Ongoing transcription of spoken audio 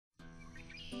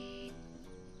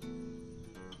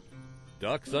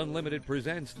Ducks Unlimited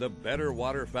presents the Better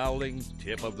Waterfowling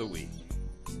Tip of the Week.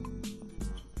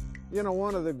 You know,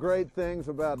 one of the great things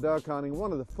about duck hunting,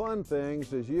 one of the fun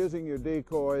things is using your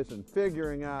decoys and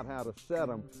figuring out how to set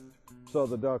them so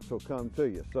the ducks will come to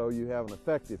you, so you have an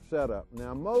effective setup.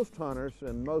 Now, most hunters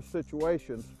in most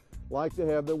situations like to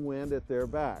have the wind at their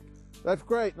back. That's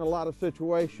great in a lot of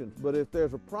situations, but if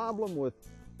there's a problem with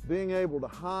being able to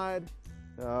hide,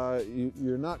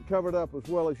 you're not covered up as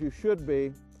well as you should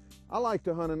be, I like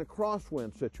to hunt in a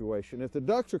crosswind situation. If the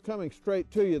ducks are coming straight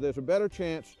to you, there's a better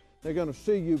chance they're going to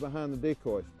see you behind the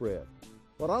decoy spread.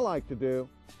 What I like to do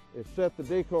is set the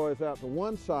decoys out to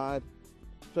one side.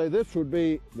 Say this would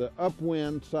be the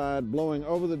upwind side blowing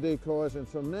over the decoys, and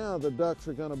so now the ducks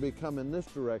are going to be coming this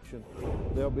direction.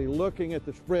 They'll be looking at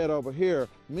the spread over here.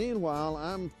 Meanwhile,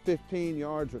 I'm 15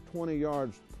 yards or 20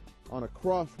 yards on a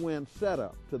crosswind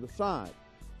setup to the side.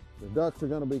 The ducks are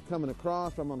going to be coming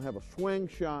across. I'm going to have a swing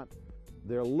shot.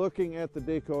 They're looking at the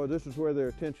decoy. This is where their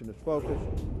attention is focused.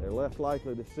 They're less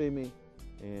likely to see me,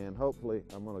 and hopefully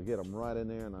I'm going to get them right in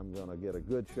there, and I'm going to get a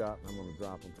good shot, and I'm going to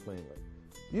drop them cleanly.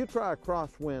 You try a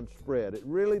crosswind spread. It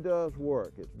really does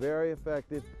work. It's very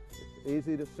effective. It's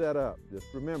easy to set up. Just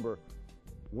remember,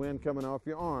 wind coming off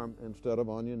your arm instead of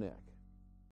on your neck.